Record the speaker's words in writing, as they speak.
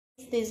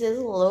This is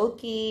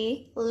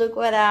Loki. Look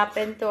what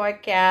happened to our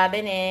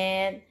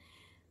cabinet.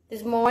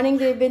 This morning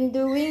they've been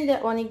doing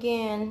that one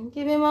again.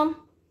 Give me, Mom.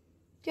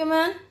 Come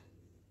on.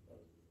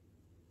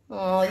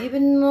 Oh, you've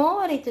been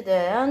naughty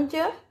today, aren't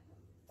you?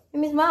 You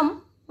miss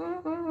Mom?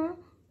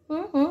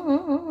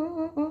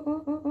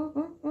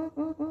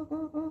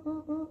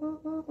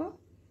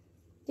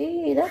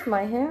 Gee, that's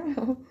my hair.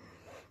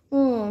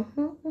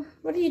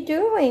 What are you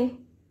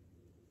doing?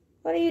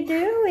 What are you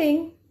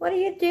doing? What are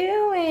you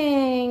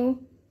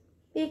doing?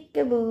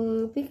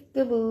 Peekaboo,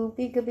 peekaboo,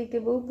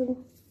 peekaboo.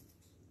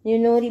 You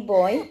naughty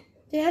boy.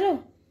 Say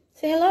hello.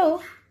 Say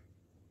hello.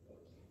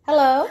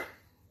 Hello.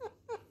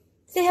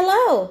 Say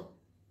hello.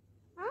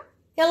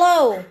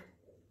 Hello.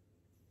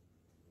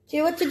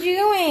 See what you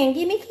doing?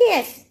 Give me a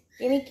kiss.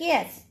 Give me a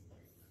kiss.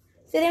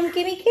 Sit down.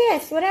 Give me a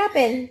kiss. What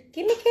happened?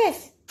 Give me a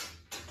kiss.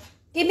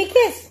 Give me a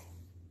kiss.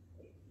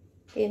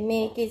 Give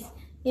me a kiss.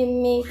 Give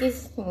me a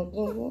kiss.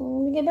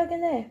 Get back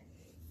in there.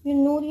 You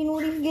naughty.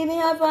 Give me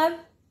a high five.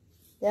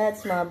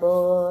 That's my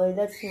boy.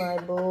 That's my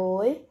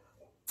boy.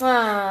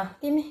 Ah,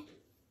 give me.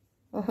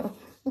 That's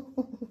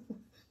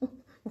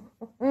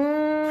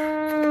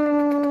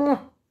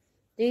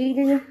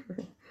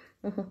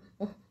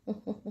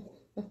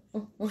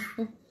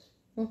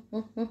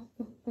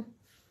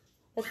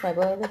my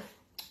boy.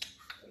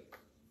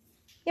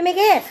 Give me a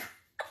kiss.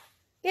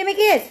 Give me a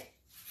kiss.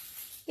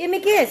 Give me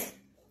a kiss.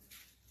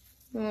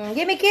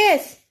 Give me a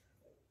kiss.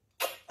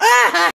 Ah!